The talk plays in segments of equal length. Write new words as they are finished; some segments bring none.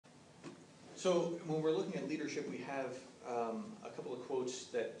So when we're looking at leadership, we have a couple of quotes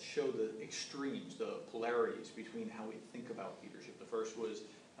that show the extremes, the polarities between how we think about leadership. The first was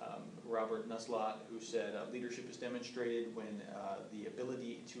Robert Nussbaum, who said, leadership is demonstrated when the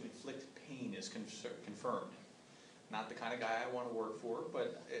ability to inflict pain is confirmed. Not the kind of guy I want to work for,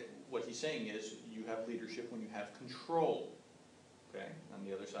 but what he's saying is you have leadership when you have control. Okay? On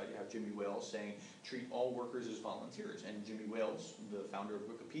the other side, you have Jimmy Wales saying, treat all workers as volunteers. And Jimmy Wales, the founder of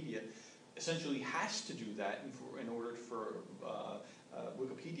Wikipedia, essentially has to do that in order for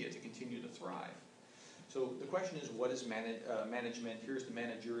Wikipedia to continue to thrive. So the question is, what is management? Here's the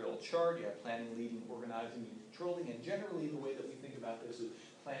managerial chart. You have planning, leading, organizing, and controlling. And generally, the way that we think about this is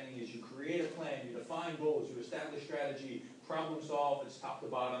planning is you create a plan, you define goals, you establish strategy, problem solve, it's top to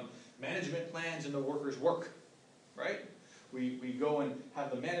bottom. Management plans and the workers work, right? We go and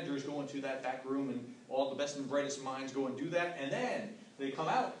have the managers go into that back room and all the best and brightest minds go and do that, and then they come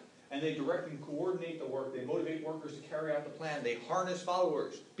out and they direct and coordinate the work. They motivate workers to carry out the plan. They harness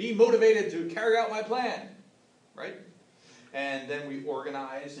followers. Be motivated to carry out my plan, right? And then we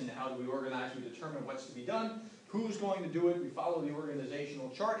organize, and how do we organize? We determine what's to be done, who's going to do it. We follow the organizational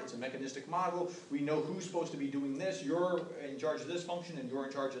chart. It's a mechanistic model. We know who's supposed to be doing this. You're in charge of this function, and you're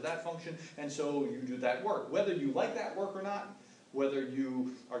in charge of that function, and so you do that work. Whether you like that work or not, whether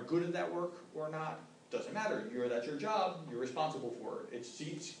you are good at that work or not, doesn't matter. That's your job. You're responsible for it.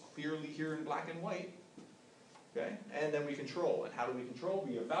 It's clearly here in black and white. Okay? And then we control. And how do we control?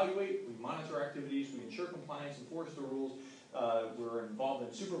 We evaluate, we monitor activities, we ensure compliance, enforce the rules. We're involved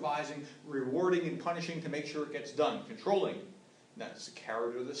in supervising, rewarding, and punishing to make sure it gets done. Controlling. That's the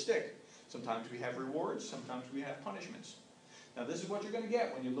carrot or the stick. Sometimes we have rewards, sometimes we have punishments. Now this is what you're going to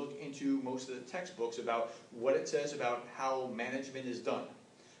get when you look into most of the textbooks about what it says about how management is done,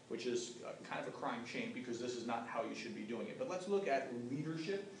 which is kind of a crime shame because this is not how you should be doing it. But let's look at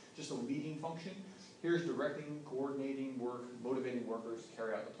leadership, just a leading function. Here's directing, coordinating work, motivating workers to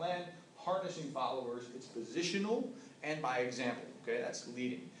carry out the plan, harnessing followers. It's positional and by example. Okay, that's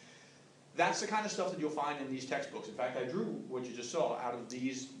leading. That's the kind of stuff that you'll find in these textbooks. In fact, I drew what you just saw out of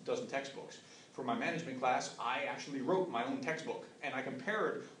these dozen textbooks. For my management class, I actually wrote my own textbook, and I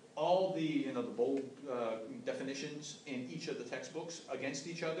compared all the the bold definitions in each of the textbooks against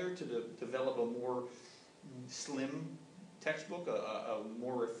each other to develop a more slim textbook, a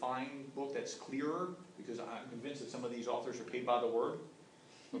more refined book that's clearer, because I'm convinced that some of these authors are paid by the word.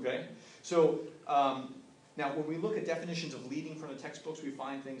 Okay, so now when we look at definitions of leading from the textbooks, we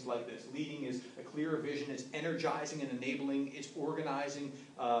find things like this. Leading is a clear vision, it's energizing and enabling, it's organizing,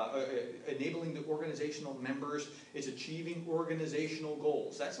 enabling the organizational members, it's achieving organizational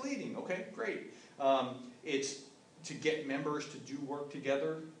goals. That's leading. Okay, great. It's to get members to do work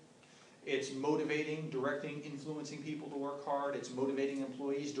together. It's motivating, directing, influencing people to work hard. It's motivating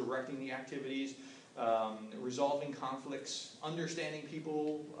employees, directing the activities, resolving conflicts, understanding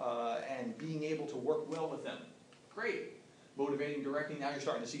people, and being able to work well with them. Great. Motivating, directing. Now you're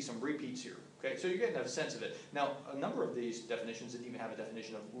starting to see some repeats here. Okay, so you're getting a sense of it. Now, a number of these definitions didn't even have a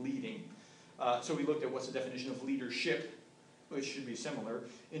definition of leading. So we looked at what's the definition of leadership, which should be similar.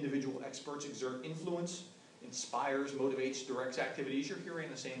 Individual experts exert influence, inspires, motivates, directs activities. You're hearing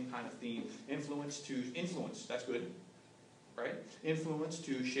the same kind of theme. Influence, that's good, right? Influence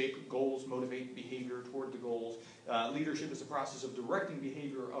to shape goals, motivate behavior toward the goals. Leadership is the process of directing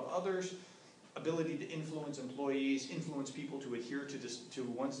behavior of others. Ability to influence employees, influence people to adhere to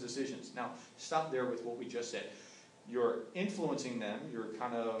one's decisions. Now, stop there with what we just said. You're influencing them,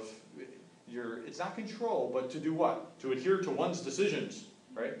 it's not control, but to do what? To adhere to one's decisions.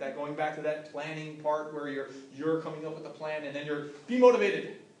 Right? That going back to that planning part where you're coming up with a plan and then be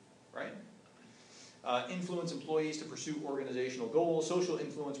motivated, right? Influence employees to pursue organizational goals, social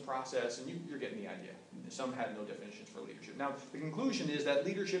influence process, and you're getting the idea. Some had no definitions for leadership. Now, the conclusion is that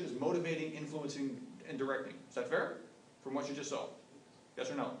leadership is motivating, influencing, and directing. Is that fair? From what you just saw?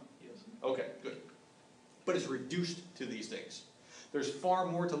 Yes or no? Yes. Okay, good. But it's reduced to these things. There's far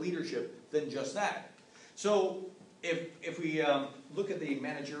more to leadership than just that. So, if we look at the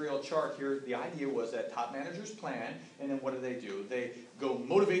managerial chart here, the idea was that top managers plan, and then what do? They go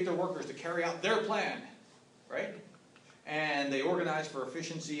motivate their workers to carry out their plan, right? And they organize for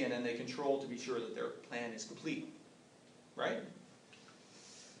efficiency, and then they control to be sure that their plan is complete, right?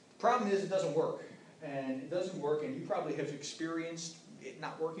 The problem is it doesn't work, and you probably have experienced it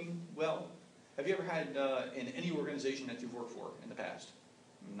not working well. Have you ever had, in any organization that you've worked for in the past,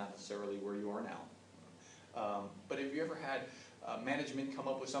 not necessarily where you are now, but have you ever had management come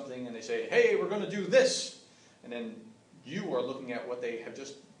up with something and they say, hey, we're going to do this, and then you are looking at what they have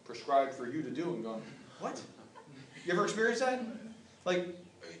just prescribed for you to do and going, what? You ever experienced that? Like,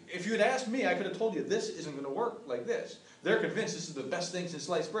 if you had asked me, I could have told you this isn't going to work like this. They're convinced this is the best thing since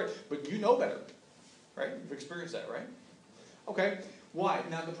sliced bread, but you know better, right? You've experienced that, right? Okay, why?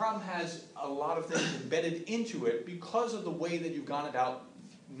 Now the problem has a lot of things embedded into it because of the way that you've gone about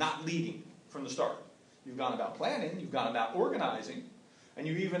not leading from the start. You've gone about planning, you've gone about organizing, and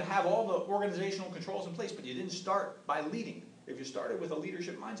you even have all the organizational controls in place, but you didn't start by leading. If you started with a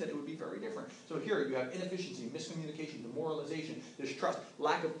leadership mindset, it would be very different. So here you have inefficiency, miscommunication, demoralization, distrust,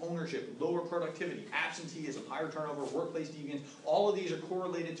 lack of ownership, lower productivity, absenteeism, higher turnover, workplace deviance. All of these are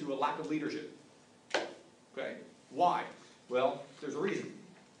correlated to a lack of leadership. Okay? Why? Well, there's a reason.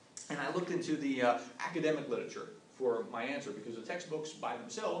 And I looked into the academic literature for my answer because the textbooks by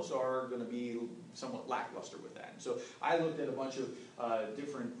themselves are going to be somewhat lackluster with that. So I looked at a bunch of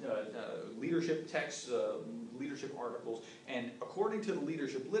different leadership texts, leadership articles, and according to the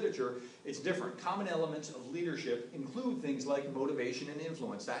leadership literature, it's different. Common elements of leadership include things like motivation and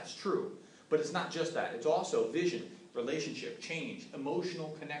influence. That's true. But it's not just that. It's also vision, relationship, change,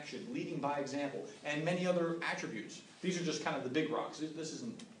 emotional connection, leading by example, and many other attributes. These are just kind of the big rocks. This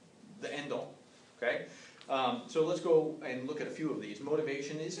isn't the end all. Okay? So let's go and look at a few of these.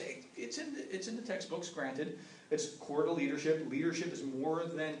 Motivation it's in the textbooks, granted. It's core to leadership. Leadership is more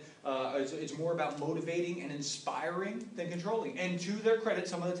than it's more about motivating and inspiring than controlling. And to their credit,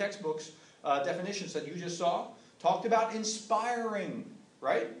 some of the textbooks definitions that you just saw talked about inspiring,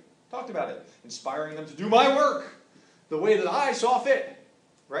 right? Talked about it, inspiring them to do my work the way that I saw fit,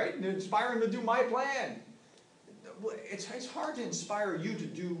 right? And inspiring them to do my plan. It's hard to inspire you to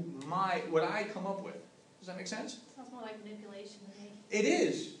do what I come up with. Does that make sense? Sounds more like manipulation to me. It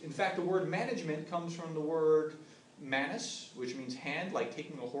is. In fact, the word management comes from the word manus, which means hand, like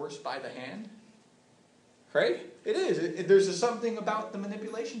taking a horse by the hand. Right? It is. There's something about the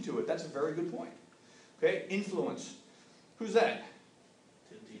manipulation to it. That's a very good point. Okay? Influence. Who's that?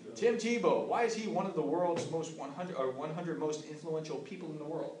 Tim Tebow. Why is he one of the world's most 100 most influential people in the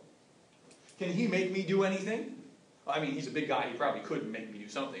world? Can he make me do anything? I mean, he's a big guy. He probably could make me do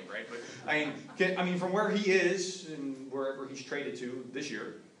something, right? But I mean, from where he is and wherever he's traded to this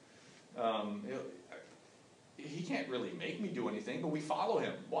year, he can't really make me do anything. But we follow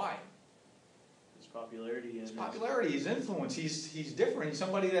him. Why? His popularity. His popularity, his influence. He's different. He's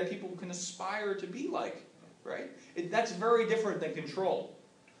somebody that people can aspire to be like, right? That's very different than control,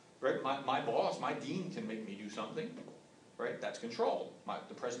 right? My boss, my dean can make me do something, right? That's control.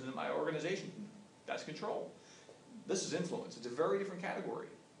 The president of my organization, that's control. This is influence. It's a very different category.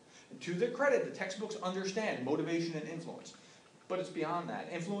 And to their credit, the textbooks understand motivation and influence. But it's beyond that.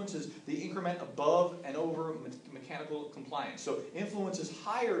 Influence is the increment above and over mechanical compliance. So influence is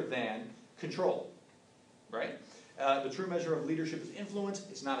higher than control, right? The true measure of leadership is influence.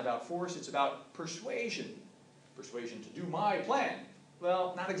 It's not about force. It's about persuasion. Persuasion to do my plan.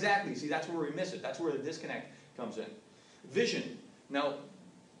 Well, not exactly. See, that's where we miss it. That's where the disconnect comes in. Vision. Now,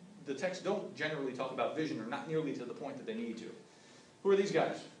 the texts don't generally talk about vision, or not nearly to the point that they need to. Who are these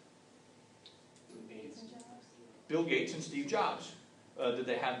guys? Bill Gates and Steve Jobs. Did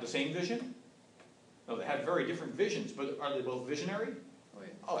they have the same vision? No, they had very different visions, but are they both visionary?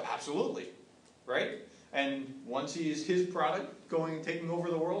 Oh, absolutely. Right? And one sees his product taking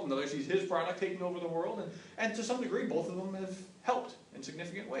over the world, another sees his product taking over the world, and to some degree, both of them have helped in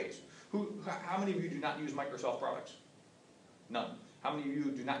significant ways. How many of you do not use Microsoft products? None. How many of you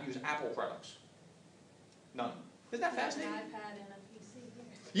do not use Apple products? None. Isn't that fascinating? An iPad and a PC here.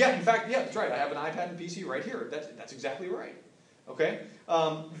 Yeah, in fact, yeah, that's right. I have an iPad and PC right here. That's exactly right. Okay?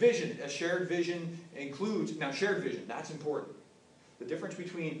 Vision. A shared vision includes, now shared vision, that's important. The difference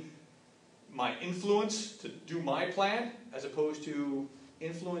between my influence to do my plan as opposed to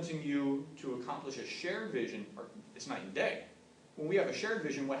influencing you to accomplish a shared vision, it's night and day. When we have a shared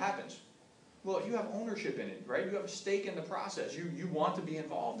vision, what happens? Well, you have ownership in it, right? You have a stake in the process. You want to be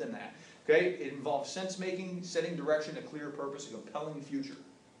involved in that. Okay? It involves sense-making, setting direction, a clear purpose, a compelling future.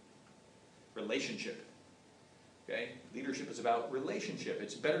 Relationship. Okay? Leadership is about relationship.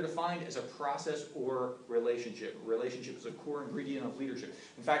 It's better defined as a process or relationship. Relationship is a core ingredient of leadership.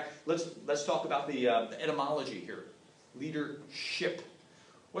 In fact, let's talk about the etymology here. Leadership.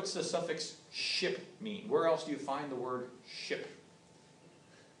 What's the suffix ship mean? Where else do you find the word ship?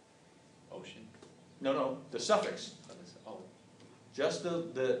 Ocean. No, the suffix. Oh. Just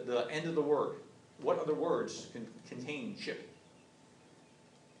the end of the word. What other words can contain ship?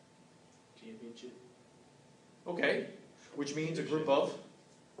 Championship. Okay, which means a group of?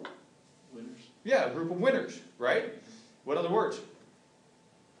 Winners. Yeah, a group of winners, right? What other words?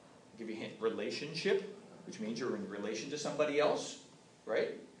 I'll give you a hint. Relationship, which means you're in relation to somebody else, right?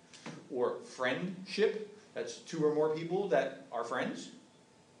 Or friendship, that's two or more people that are friends.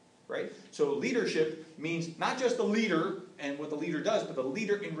 So leadership means not just the leader and what the leader does, but the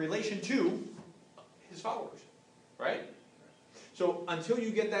leader in relation to his followers, right? So until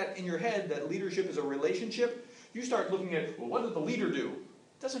you get that in your head, that leadership is a relationship, you start looking at, well, what did the leader do?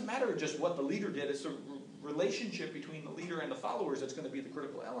 It doesn't matter just what the leader did, it's the relationship between the leader and the followers that's going to be the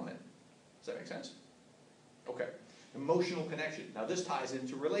critical element. Does that make sense? Okay. Emotional connection. Now this ties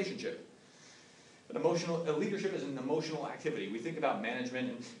into relationship. Leadership is an emotional activity. We think about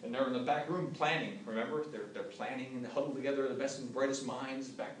management and they're in the back room planning, remember? They're planning and huddled together, the best and brightest minds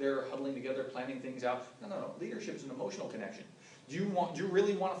back there huddling together, planning things out. No. Leadership is an emotional connection. Do you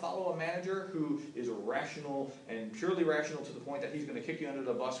really want to follow a manager who is rational and purely rational to the point that he's going to kick you under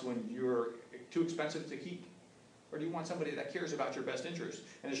the bus when you're too expensive to keep? Or do you want somebody that cares about your best interest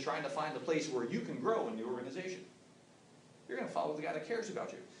and is trying to find a place where you can grow in the organization? You're going to follow the guy that cares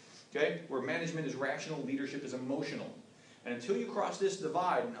about you. Okay? Where management is rational, leadership is emotional. And until you cross this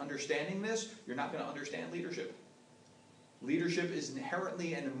divide and understanding this, you're not going to understand leadership. Leadership is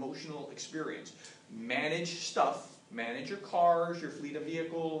inherently an emotional experience. Manage stuff, manage your cars, your fleet of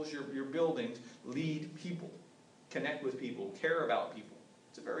vehicles, your buildings, lead people, connect with people, care about people.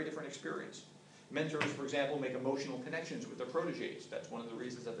 It's a very different experience. Mentors, for example, make emotional connections with their protégés. That's one of the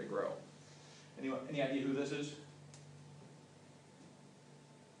reasons that they grow. Any idea who this is?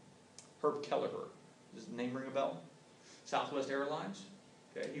 Herb Kelleher. Does the name ring a bell? Southwest Airlines.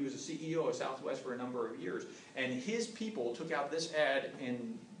 Okay, he was the CEO of Southwest for a number of years, and his people took out this ad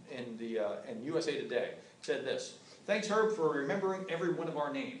in USA Today. It said this: "Thanks, Herb, for remembering every one of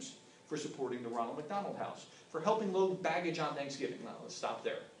our names, for supporting the Ronald McDonald House, for helping load baggage on Thanksgiving." Now let's stop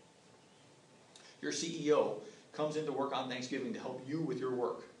there. Your CEO comes into work on Thanksgiving to help you with your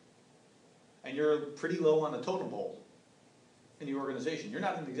work, and you're pretty low on the totem pole in the organization. You're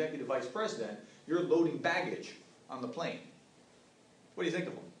not an executive vice president. You're loading baggage on the plane. What do you think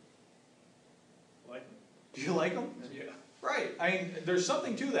of him? Like him. Do you like him? Yeah. Right. I mean, there's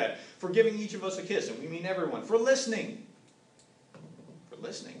something to that. For giving each of us a kiss, and we mean everyone. For listening. For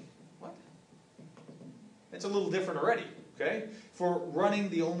listening? What? It's a little different already, okay? For running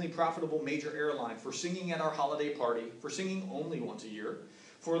the only profitable major airline, for singing at our holiday party, for singing only once a year,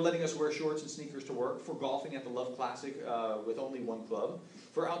 for letting us wear shorts and sneakers to work, for golfing at the Love Classic with only one club,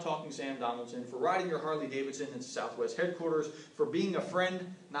 for out-talking Sam Donaldson, for riding your Harley Davidson into Southwest headquarters, for being a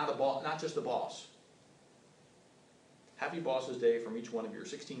friend, not just a boss. Happy Boss's Day from each one of your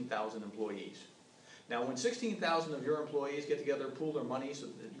 16,000 employees. Now, when 16,000 of your employees get together and pool their money so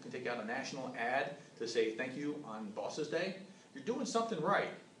that you can take out a national ad to say thank you on Boss's Day, you're doing something right.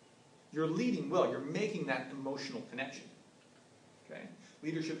 You're leading well. You're making that emotional connection. Okay?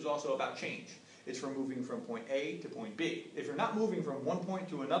 Leadership is also about change. It's from moving from point A to point B. If you're not moving from one point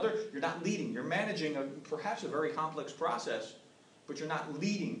to another, you're not leading. You're managing perhaps a very complex process, but you're not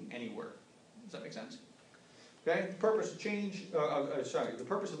leading anywhere. Does that make sense? Okay? The purpose of change, the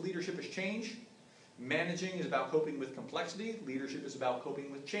purpose of leadership is change. Managing is about coping with complexity. Leadership is about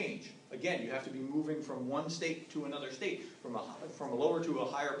coping with change. Again, you have to be moving from one state to another state, from a lower to a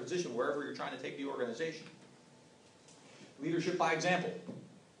higher position, wherever you're trying to take the organization. Leadership by example.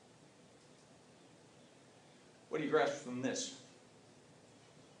 What do you grasp from this?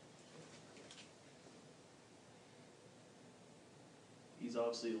 He's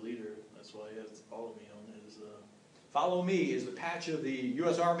obviously a leader. That's why he has to follow me on his. Follow me is the patch of the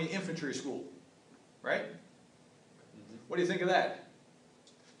U.S. Army Infantry School, right? What do you think of that?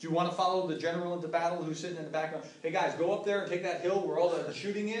 Do you want to follow the general into battle who's sitting in the background? Hey guys, go up there and take that hill where all the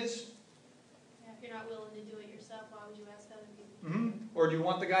shooting is. Yeah, if you're not willing to do it yourself, why would you ask other people? Mm-hmm. Or do you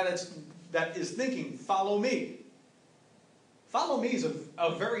want the guy that is thinking, follow me? Follow me is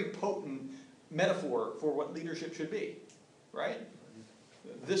a very potent metaphor for what leadership should be, right?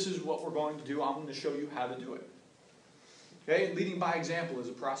 This is what we're going to do. I'm going to show you how to do it. Okay, leading by example is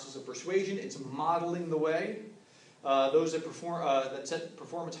a process of persuasion. It's modeling the way. Those that that set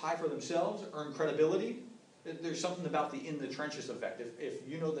performance high for themselves earn credibility. There's something about the in the trenches effect. If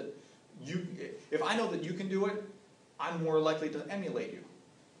you know that if I know that you can do it, I'm more likely to emulate you,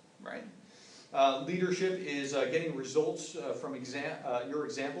 right? Leadership is getting results from your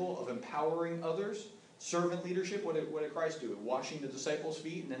example of empowering others. Servant leadership, what did Christ do? Washing the disciples'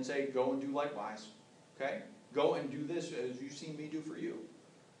 feet and then say, go and do likewise. Okay? Go and do this as you've seen me do for you.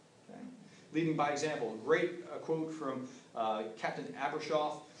 Okay? Leading by example. Great quote from Captain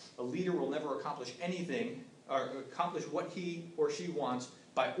Abershoff. A leader will never accomplish anything, or accomplish what he or she wants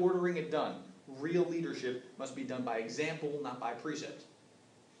by ordering it done. Real leadership must be done by example, not by precept.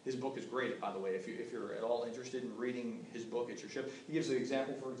 His book is great, by the way. If you're at all interested in reading his book, it's your ship. He gives an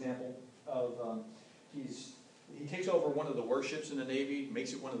example, for example, of he's he takes over one of the worst ships in the Navy,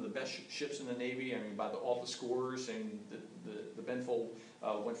 makes it one of the best ships in the Navy. I mean, by all the scores, and the Benfold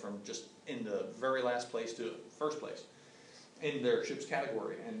went from just in the very last place to first place in their ship's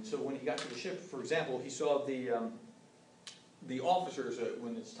category. And so when he got to the ship, for example, he saw the officers,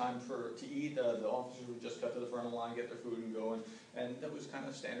 when it's time to eat, the officers would just cut to the front of the line, get their food and go, and that was kind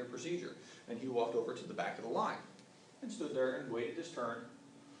of standard procedure. And he walked over to the back of the line and stood there and waited his turn,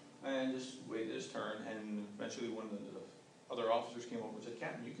 and just waited his turn, and eventually one of the other officers came over and said,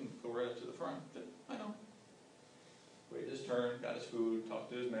 "Captain, you can go right up to the front." He said, "I know." Waited his turn, got his food,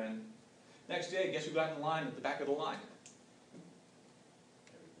 talked to his men. Next day, guess who got in line at the back of the line?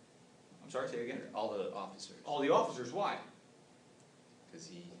 I'm sorry, say again? All the officers. All the officers. Why?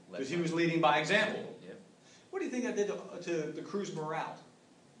 Because he was leading by example. Yeah. What do you think that did to the crew's morale?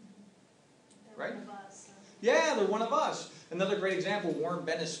 They're Right? one of us. Yeah, they're one of us. Another great example, Warren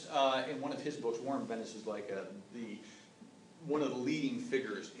Bennis, in one of his books, Warren Bennis is like one of the leading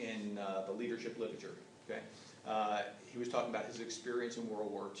figures in the leadership literature. Okay, he was talking about his experience in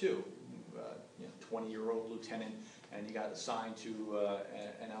World War II. 20-year-old lieutenant, and he got assigned to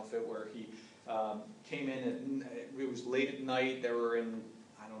an outfit where he came in, and it was late at night. They were in,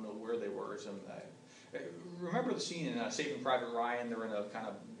 I don't know where they were. Remember the scene in Saving Private Ryan? They're in a kind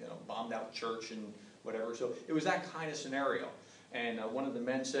of bombed out church and whatever. So it was that kind of scenario. And one of the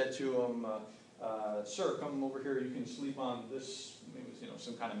men said to him, "Sir, come over here. You can sleep on this." It was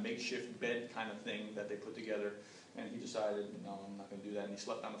some kind of makeshift bed kind of thing that they put together. And he decided, "No, I'm not going to do that." And he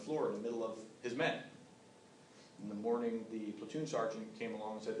slept on the floor in the middle of his men. In the morning, the platoon sergeant came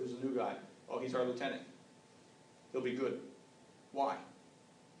along and said, "Who's the new guy?" "Oh, he's our lieutenant. He'll be good." "Why?"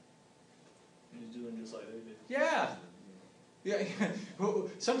 He's doing just like they did. Yeah. Yeah. Well,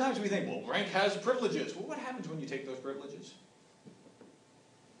 sometimes we think, well, rank has privileges. Well, what happens when you take those privileges?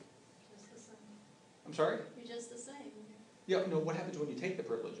 Just the same. I'm sorry? You're just the same. Yeah, no, what happens when you take the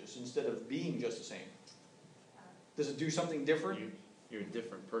privileges instead of being just the same? Does it do something different? You're a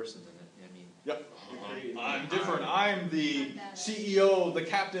different person than it. I mean. Yep. I'm different. I'm the CEO, the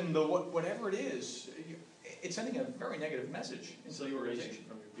captain, the whatever it is. It's sending a very negative message into the organization.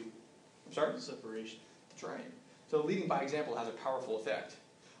 From your people. I'm sorry? Separation. That's right. So leading by example has a powerful effect.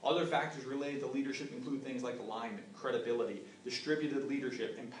 Other factors related to leadership include things like alignment, credibility, distributed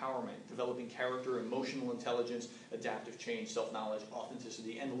leadership, empowerment, developing character, emotional intelligence, adaptive change, self-knowledge,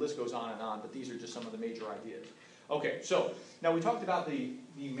 authenticity, and the list goes on, but these are just some of the major ideas. Okay, so now we talked about the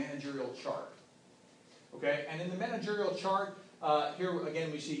managerial chart. Okay, and in the managerial chart, here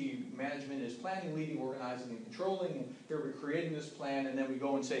again we see management is planning, leading, organizing, and controlling. And here we're creating this plan, and then we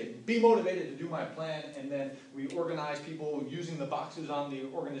go and say, be motivated to do my plan, and then we organize people using the boxes on the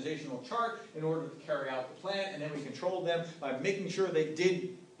organizational chart in order to carry out the plan, and then we control them by making sure they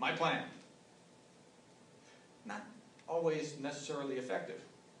did my plan. Not always necessarily effective.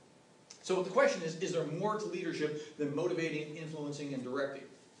 So the question is there more to leadership than motivating, influencing, and directing?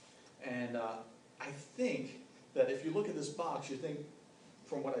 And I think that if you look at this box, you think,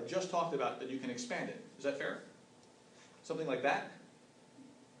 from what I just talked about, that you can expand it. Is that fair? Something like that?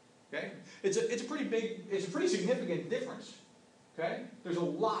 Okay? It's a pretty significant difference. Okay? There's a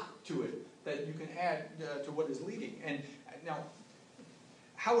lot to it that you can add to what is leading. And now,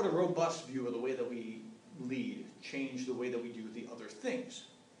 how would a robust view of the way that we lead change the way that we do the other things?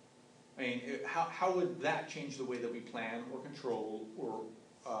 I mean, how would that change the way that we plan or control or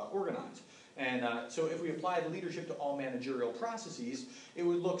organize? And so if we applied leadership to all managerial processes, it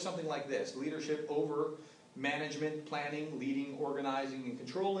would look something like this. Leadership over management, planning, leading, organizing, and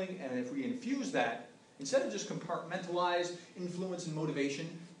controlling. And if we infuse that, instead of just compartmentalize influence and motivation,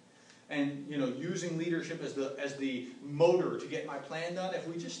 and using leadership as the motor to get my plan done, if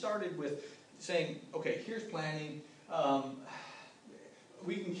we just started with saying, okay, here's planning,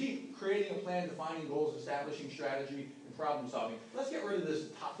 we can keep creating a plan, defining goals, establishing strategy, and problem solving. Let's get rid of this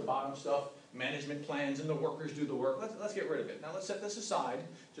top to bottom stuff, management plans, and the workers do the work. Let's get rid of it. Now let's set this aside,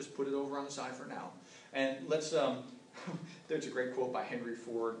 just put it over on the side for now. And let's, there's a great quote by Henry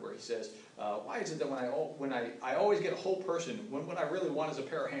Ford where he says, why is it that when I always get a whole person, when what I really want is a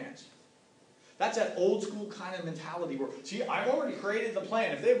pair of hands? That's that old school kind of mentality where, see, I've already created the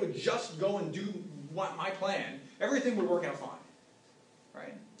plan. If they would just go and do my plan, everything would work out fine.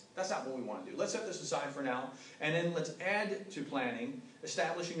 Right? That's not what we want to do. Let's set this aside for now, and then let's add to planning,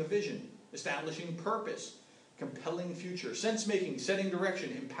 establishing a vision, establishing purpose, compelling future, sense-making, setting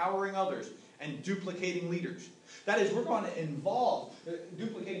direction, empowering others, and duplicating leaders. That is, we're going to involve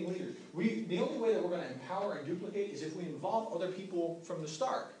duplicating leaders. The only way that we're going to empower and duplicate is if we involve other people from the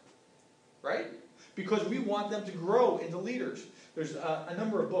start. Right? because we want them to grow into leaders. There's a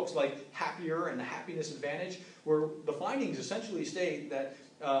number of books like Happier and the Happiness Advantage, where the findings essentially state that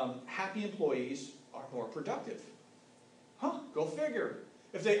happy employees are more productive. Huh, go figure.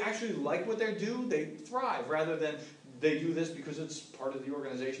 If they actually like what they do, they thrive, rather than they do this because it's part of the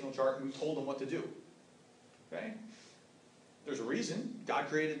organizational chart and we told them what to do. Okay? There's a reason. God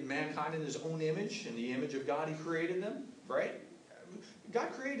created mankind in his own image. In the image of God, he created them, right?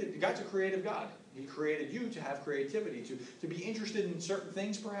 God's a creative God. He created you to have creativity, to be interested in certain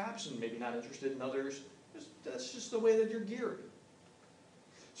things perhaps, and maybe not interested in others. That's just the way that you're geared.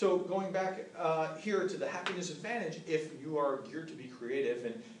 So going back here to the happiness advantage, if you are geared to be creative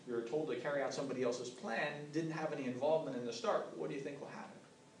and you're told to carry out somebody else's plan, didn't have any involvement in the start, what do you think will happen?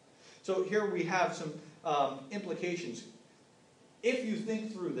 So here we have some implications. If you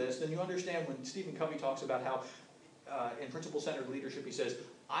think through this, then you understand when Stephen Covey talks about how in principle-centered leadership, he says,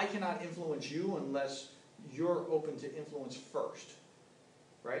 I cannot influence you unless you're open to influence first,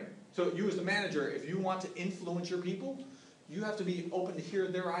 right? So you as the manager, if you want to influence your people, you have to be open to hear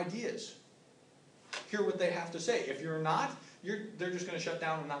their ideas, hear what they have to say. If you're not, they're just going to shut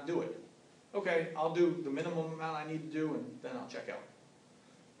down and not do it. Okay, I'll do the minimum amount I need to do, and then I'll check out.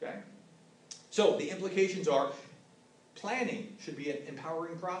 Okay? So the implications are, planning should be an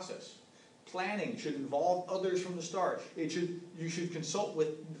empowering process. Planning should involve others from the start. You should consult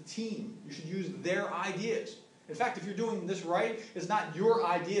with the team. You should use their ideas. In fact, if you're doing this right, it's not your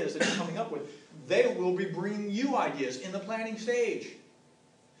ideas that you're coming up with. They will be bringing you ideas in the planning stage.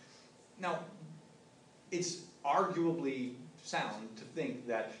 Now, it's arguably sound to think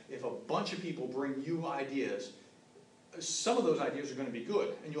that if a bunch of people bring you ideas, some of those ideas are going to be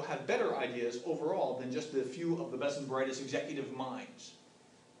good, and you'll have better ideas overall than just the few of the best and brightest executive minds.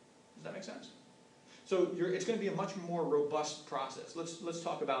 Does that make sense? So it's going to be a much more robust process. Let's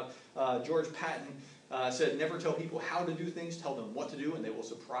talk about George Patton said, never tell people how to do things, tell them what to do, and they will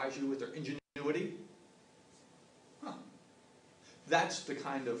surprise you with their ingenuity. Huh. That's the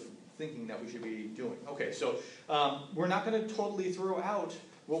kind of thinking that we should be doing. Okay, so we're not going to totally throw out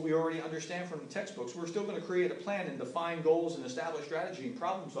what we already understand from the textbooks. We're still going to create a plan and define goals and establish strategy and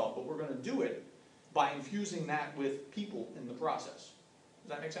problem solve, but we're going to do it by infusing that with people in the process. Does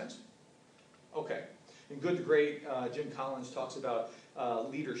that make sense? Okay. In Good to Great, Jim Collins talks about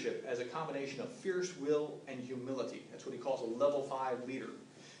leadership as a combination of fierce will and humility. That's what he calls a level 5 leader.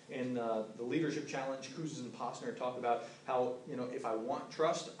 In the Leadership Challenge, Cruz and Posner talk about how, if I want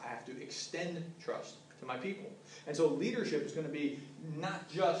trust, I have to extend trust to my people. And so leadership is going to be not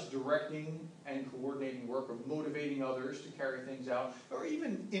just directing and coordinating work or motivating others to carry things out, or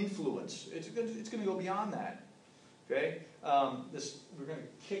even influence. It's going to go beyond that. Okay? We're going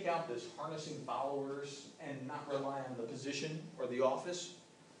to kick out this harnessing followers and not rely on the position or the office.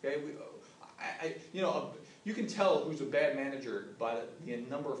 Okay? You can tell who's a bad manager by the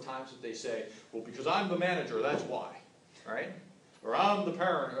number of times that they say, well, because I'm the manager, that's why. Right? Or I'm the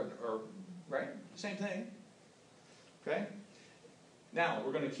parent, or right? Same thing. Okay? Now,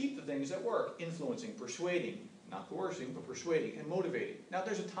 we're going to keep the things that work: influencing, persuading, not coercing, but persuading and motivating. Now,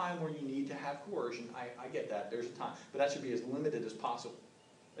 there's a time where you need to have coercion. I get that. There's a time. But that should be as limited as possible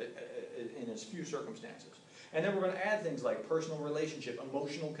in as few circumstances. And then we're going to add things like personal relationship,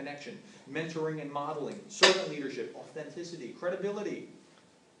 emotional connection, mentoring and modeling, servant leadership, authenticity, credibility.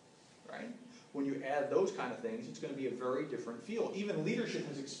 Right? When you add those kind of things, it's going to be a very different feel. Even leadership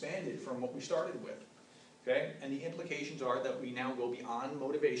has expanded from what we started with. Okay? And the implications are that we now go beyond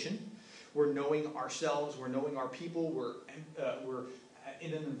motivation. We're knowing ourselves, we're knowing our people, we're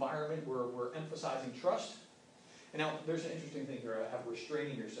in an environment where we're emphasizing trust. And now, there's an interesting thing here. I have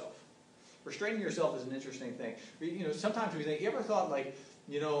restraining yourself. Restraining yourself is an interesting thing. Sometimes we think, you ever thought, like,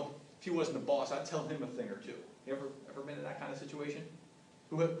 if he wasn't the boss, I'd tell him a thing or two. You ever been in that kind of situation?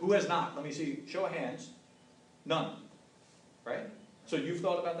 Who has not? Let me see. Show of hands. None. Right? So you've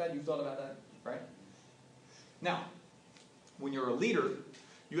thought about that? You've thought about that? Right? Now, when you're a leader,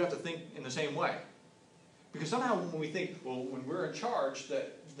 you have to think in the same way. Because somehow when we think, well, when we're in charge,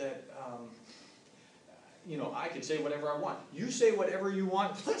 that I can say whatever I want. You say whatever you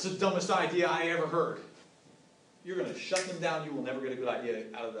want, that's the dumbest idea I ever heard. You're going to shut them down. You will never get a good idea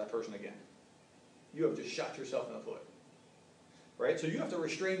out of that person again. You have just shot yourself in the foot. Right? So you have to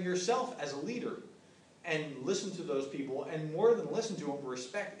restrain yourself as a leader and listen to those people, and more than listen to them,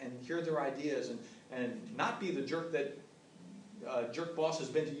 respect and hear their ideas, and not be the jerk that jerk boss has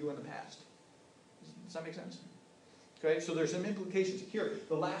been to you in the past. Does that make sense? Okay, so there's some implications. Here,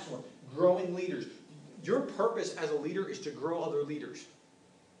 the last one, growing leaders. Your purpose as a leader is to grow other leaders.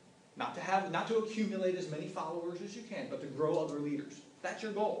 Not to accumulate as many followers as you can, but to grow other leaders. That's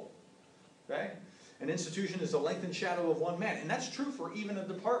your goal. Okay? An institution is the length and shadow of one man, and that's true for even a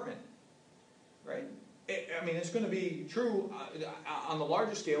department, right? I mean, it's going to be true on the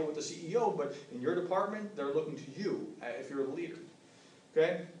larger scale with the CEO, but in your department, they're looking to you if you're the leader.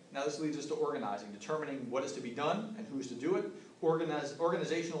 Okay? Now this leads us to organizing, determining what is to be done and who's to do it.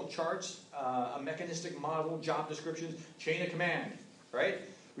 Organizational charts, a mechanistic model, job descriptions, chain of command, right?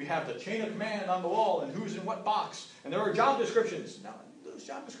 We have the chain of command on the wall and who's in what box, and there are job descriptions. Now, those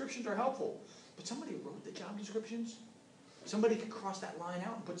job descriptions are helpful, but somebody wrote the job descriptions. Somebody could cross that line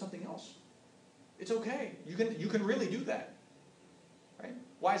out and put something else. It's okay. You can really do that, right?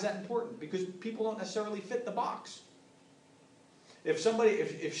 Why is that important? Because people don't necessarily fit the box.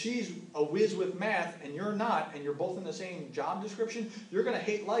 If she's a whiz with math and you're not, and you're both in the same job description, you're going to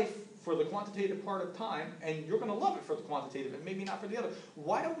hate life for the quantitative part of time, and you're going to love it for the quantitative, and maybe not for the other.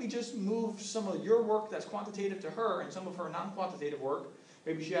 Why don't we just move some of your work that's quantitative to her, and some of her non-quantitative work,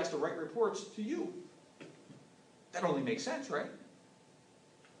 maybe she has to write reports, to you? That only makes sense, right?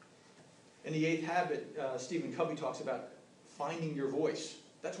 In the 8th Habit, Stephen Covey talks about finding your voice.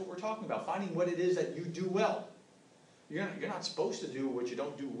 That's what we're talking about, finding what it is that you do well. You're not supposed to do what you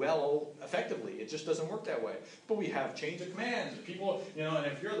don't do well effectively. It just doesn't work that way. But we have chains of commands. People, and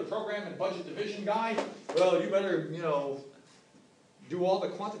if you're the program and budget division guy, well, you better, do all the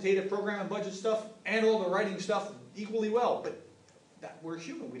quantitative program and budget stuff and all the writing stuff equally well. But we're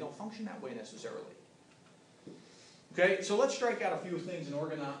human. We don't function that way necessarily. Okay, so let's strike out a few things in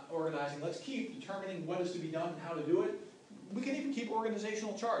organizing. Let's keep determining what is to be done and how to do it. We can even keep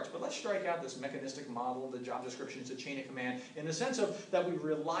organizational charts, but let's strike out this mechanistic model, the job descriptions, the chain of command, in the sense of that we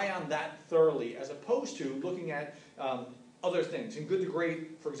rely on that thoroughly, as opposed to looking at other things. In Good to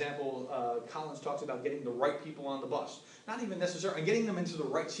Great, for example, Collins talks about getting the right people on the bus. Not even necessarily, and getting them into the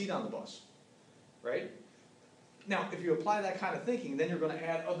right seat on the bus, right? Now, if you apply that kind of thinking, then you're going to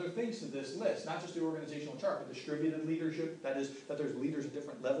add other things to this list, not just the organizational chart, but distributed leadership, that is, that there's leaders at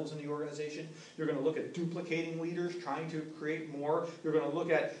different levels in the organization. You're going to look at duplicating leaders, trying to create more. You're going to look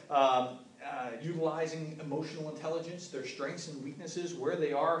at utilizing emotional intelligence, their strengths and weaknesses, where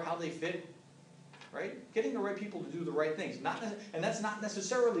they are, how they fit, right? Getting the right people to do the right things. And that's not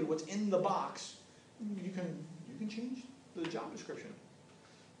necessarily what's in the box. You can change the job description,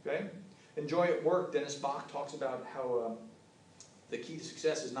 okay? In Joy at Work, Dennis Bach talks about how the key to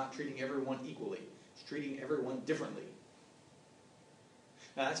success is not treating everyone equally. It's treating everyone differently.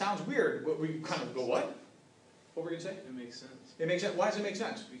 Now that sounds weird, but we kind of go, what? What were we going to say? It makes sense. It makes sense. Why does it make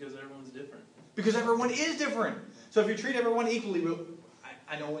sense? Because everyone's different. Because everyone is different. So if you treat everyone equally,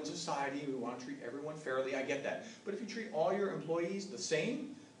 I know in society we want to treat everyone fairly, I get that. But if you treat all your employees the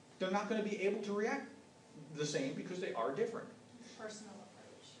same, they're not going to be able to react the same because they are different. Personal approach.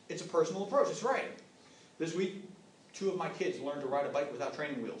 It's a personal approach, that's right. This week, 2 of my kids learned to ride a bike without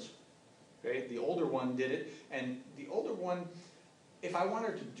training wheels. Okay? The older one did it, and the older one, if I want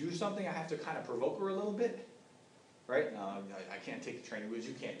her to do something, I have to kind of provoke her a little bit. Right? No, I can't take the training wheels,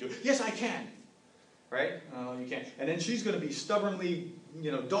 you can't do it. Yes, I can! Right? No, you can't. And then she's going to be stubbornly,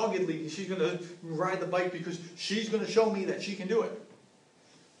 doggedly, she's going to ride the bike because she's going to show me that she can do it.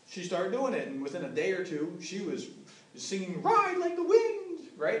 She started doing it, and within a day or two, she was singing, "Ride like the wind!"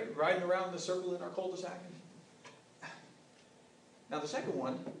 Right? Riding around the circle in our cul-de-sac. Now the second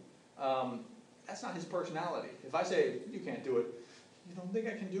one, that's not his personality. If I say, "You can't do it," "You don't think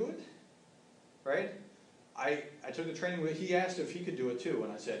I can do it?" Right? I took the training with, he asked if he could do it too,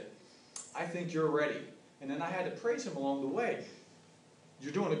 and I said, "I think you're ready." And then I had to praise him along the way.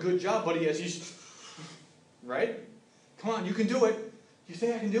 "You're doing a good job, buddy," as he's, right? "Come on, you can do it." "You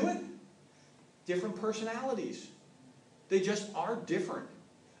think I can do it?" Different personalities. They just are different.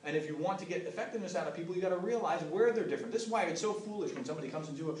 And if you want to get effectiveness out of people, you got to realize where they're different. This is why it's so foolish when somebody comes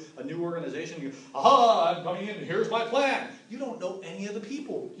into a new organization, you, "Aha, I'm coming in, here's my plan." You don't know any of the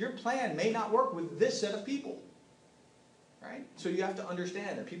people. Your plan may not work with this set of people. Right? So you have to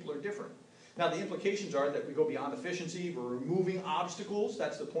understand that people are different. Now the implications are that we go beyond efficiency, we're removing obstacles,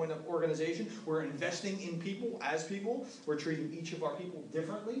 that's the point of organization. We're investing in people as people, we're treating each of our people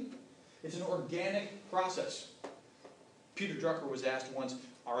differently. It's an organic process. Peter Drucker was asked once,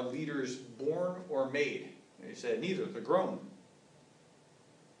 "Are leaders born or made?" And he said, "Neither, they're grown."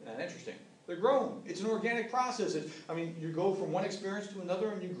 Isn't that interesting? They're grown. It's an organic process. You go from one experience to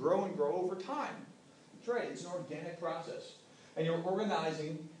another and you grow and grow over time. That's right, it's an organic process. And you're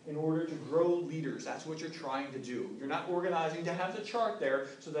organizing in order to grow leaders. That's what you're trying to do. You're not organizing to have the chart there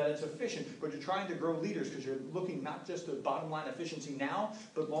so that it's efficient, but you're trying to grow leaders because you're looking not just at bottom line efficiency now,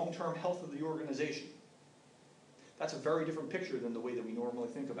 but long-term health of the organization. That's a very different picture than the way that we normally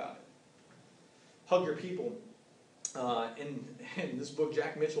think about it. Hug your people. In this book,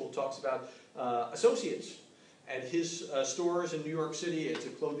 Jack Mitchell talks about associates at his stores in New York City. It's a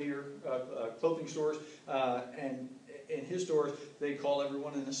clothing stores, and in his stores, they call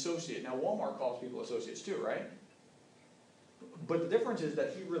everyone an associate. Now, Walmart calls people associates too, right? But the difference is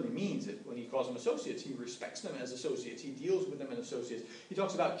that he really means it when he calls them associates. He respects them as associates. He deals with them as associates. He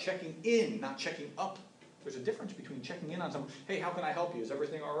talks about checking in, not checking up. There's a difference between checking in on someone. Hey, how can I help you? Is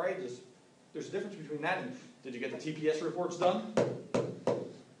everything all right? There's a difference between that and, did you get the TPS reports done?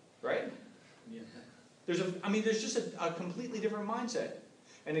 Right? Yeah. There's just a completely different mindset.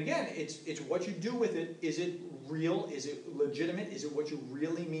 And again, it's what you do with it. Is it real? Is it legitimate? Is it what you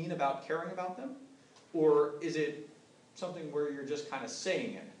really mean about caring about them? Or is it something where you're just kind of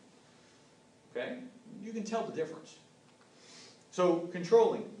saying it? Okay? You can tell the difference. So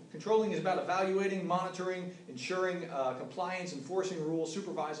controlling. Controlling is about evaluating, monitoring, ensuring compliance, enforcing rules,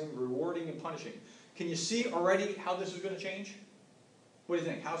 supervising, rewarding, and punishing. Can you see already how this is going to change? What do you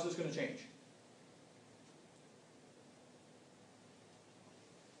think? How's this going to change?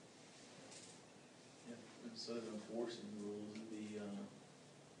 Yeah, instead of enforcing rules, it'd be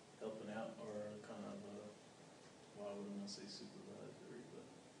helping out, or kind of, well, I wouldn't want to say supervisory, but.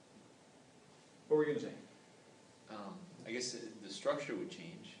 What were you going to say? I guess the structure would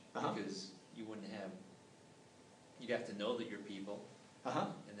change, because you wouldn't have, you'd have to know that you're people,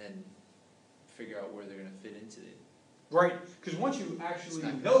 and then figure out where they're going to fit into it. Right, because once you actually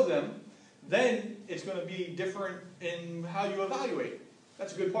know them, then it's going to be different in how you evaluate.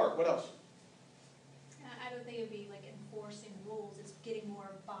 That's a good part. What else? I don't think it'd be like enforcing rules, it's getting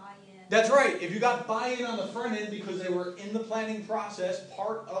more buy-in. That's right. If you got buy-in on the front end because they were in the planning process,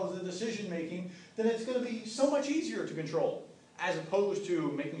 part of the decision making, then it's going to be so much easier to control, as opposed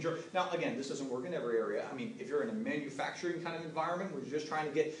to making sure. Now, again, this doesn't work in every area. I mean, if you're in a manufacturing kind of environment where you're just trying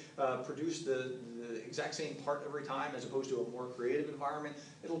to get produce the exact same part every time, as opposed to a more creative environment,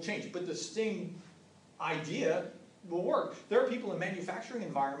 it'll change. But the same idea will work. There are people in manufacturing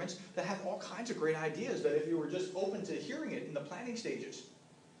environments that have all kinds of great ideas that if you were just open to hearing it in the planning stages,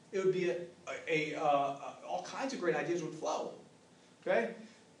 it would be all kinds of great ideas would flow. Okay?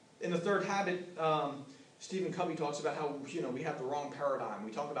 In the third habit, Stephen Covey talks about how we have the wrong paradigm.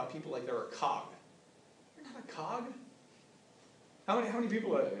 We talk about people like they're a cog. You're not a cog. How many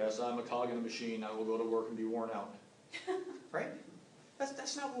people are, yes, I'm a cog in a machine, I will go to work and be worn out. Right?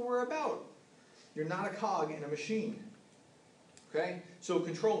 That's not what we're about. You're not a cog in a machine. Okay? So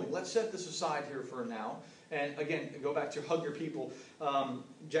controlling. Let's set this aside here for now. And again, go back to hug your people.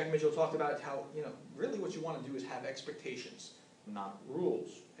 Jack Mitchell talked about how, really what you want to do is have expectations, not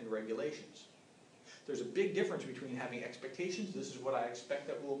rules and regulations. There's a big difference between having expectations, this is what I expect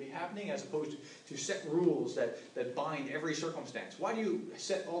that will be happening, as opposed to set rules that bind every circumstance. Why do you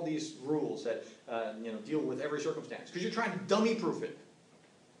set all these rules that deal with every circumstance? Because you're trying to dummy-proof it.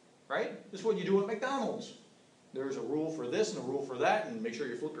 Right? This is what you do at McDonald's. There's a rule for this and a rule for that, and make sure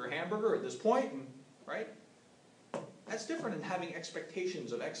you flip your hamburger at this point, and, right? That's different than having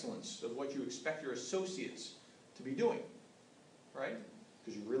expectations of excellence, of what you expect your associates to be doing. Right?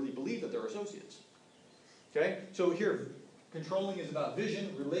 Because you really believe that they're associates. Okay? So here, controlling is about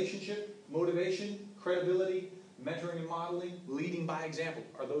vision, relationship, motivation, credibility, mentoring and modeling, leading by example.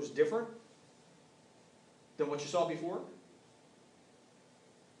 Are those different than what you saw before?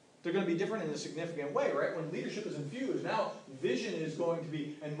 They're going to be different in a significant way, right? When leadership is infused, now vision is going to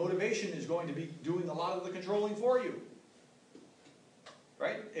be, and motivation is going to be doing a lot of the controlling for you.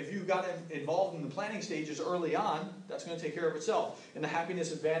 Right? If you got involved in the planning stages early on, that's going to take care of itself. In the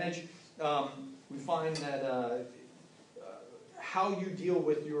happiness advantage, we find that how you deal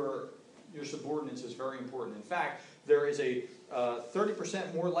with your subordinates is very important. In fact, there is a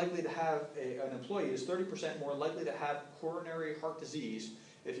 30% more likely to have, an employee is 30% more likely to have coronary heart disease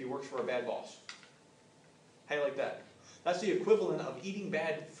if he works for a bad boss. How do you like that? That's the equivalent of eating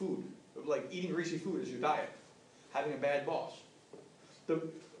bad food, like eating greasy food as your diet, having a bad boss.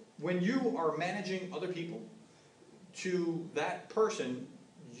 When you are managing other people, to that person,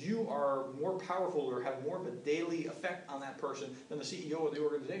 you are more powerful or have more of a daily effect on that person than the CEO of the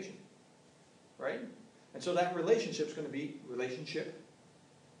organization. Right? And so that relationship is going to be, remember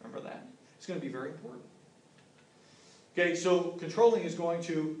that? It's going to be very important. Okay, so controlling is going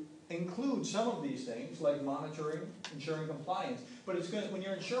to include some of these things, like monitoring, ensuring compliance. But it's going to, when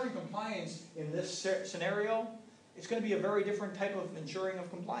you're ensuring compliance in this scenario, it's going to be a very different type of ensuring of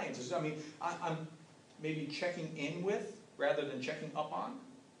compliance. I mean, I'm maybe checking in with rather than checking up on.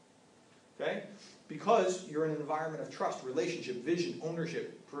 Okay? Because you're in an environment of trust, relationship, vision,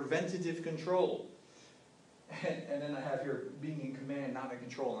 ownership, preventative control. And then I have here being in command, not in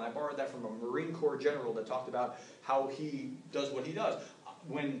control. And I borrowed that from a Marine Corps general that talked about how he does what he does.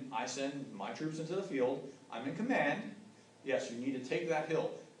 When I send my troops into the field, I'm in command. Yes, you need to take that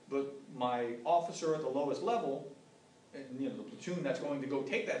hill. But my officer at the lowest level, and the platoon that's going to go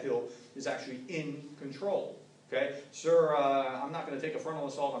take that hill, is actually in control. Okay, sir, I'm not going to take a frontal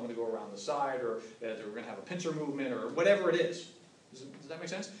assault. I'm going to go around the side, or we're going to have a pincer movement, or whatever it is. Does that make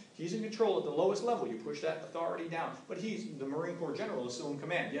sense? He's in control at the lowest level. You push that authority down. But the Marine Corps general is still in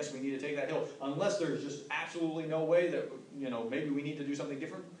command. Yes, we need to take that hill, unless there's just absolutely no way that, maybe we need to do something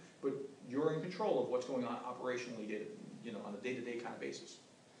different. But you're in control of what's going on operationally, on a day-to-day kind of basis.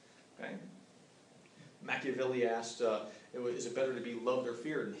 Okay. Machiavelli asked, is it better to be loved or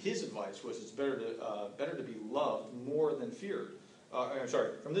feared? And his advice was, it's better to be loved more than feared.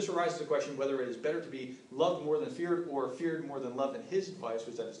 From this arises the question whether it is better to be loved more than feared or feared more than loved. And his advice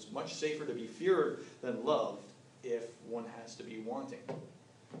was that it's much safer to be feared than loved if one has to be wanting.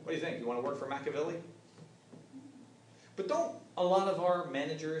 What do you think? You want to work for Machiavelli? But don't a lot of our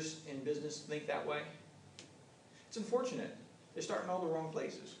managers in business think that way? It's unfortunate. They start in all the wrong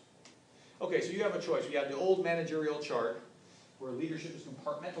places. Okay, so you have a choice. You have the old managerial chart where leadership is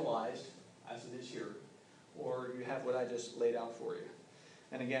compartmentalized, as it is here, or you have what I just laid out for you.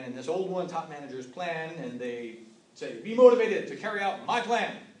 And again, in this old one, top managers plan, and they say, be motivated to carry out my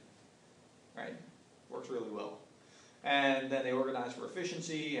plan. Right? Works really well. And then they organize for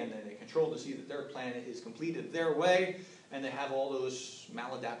efficiency, and then they control to see that their plan is completed their way, and they have all those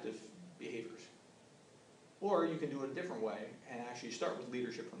maladaptive behaviors. Or you can do it a different way and actually start with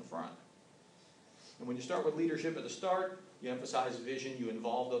leadership from the front. And when you start with leadership at the start, you emphasize vision, you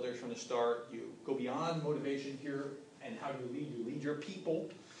involve others from the start, you go beyond motivation here, and how do you lead? You lead your people,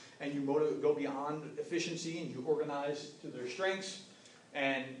 and you go beyond efficiency, and you organize to their strengths,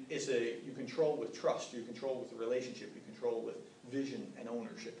 and you control with trust, you control with the relationship, you control with vision and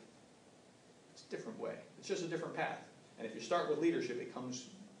ownership. It's a different way. It's just a different path. And if you start with leadership, it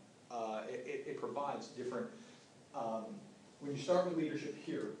provides different, when you start with leadership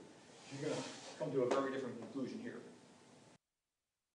here, you're going to come to a very different conclusion here.